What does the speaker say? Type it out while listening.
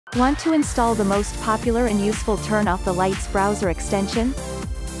Want to install the most popular and useful Turn Off the Lights browser extension?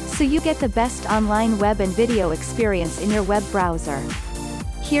 So you get the best online web and video experience in your web browser.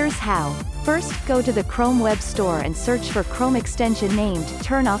 Here's how. First, go to the Chrome Web Store and search for Chrome extension named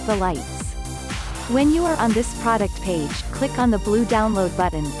Turn Off the Lights. When you are on this product page, click on the blue download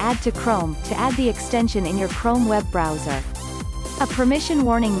button, Add to Chrome, to add the extension in your Chrome web browser. A permission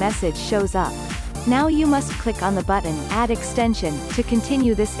warning message shows up. Now you must click on the button, Add Extension, to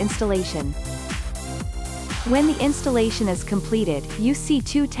continue this installation. When the installation is completed, you see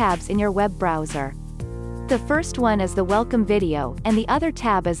two tabs in your web browser. The first one is the Welcome video, and the other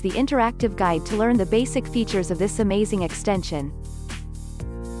tab is the interactive guide to learn the basic features of this amazing extension.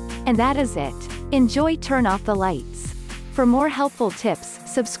 And that is it. Enjoy Turn Off the Lights. For more helpful tips,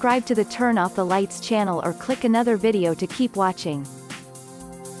 subscribe to the Turn Off the Lights channel or click another video to keep watching.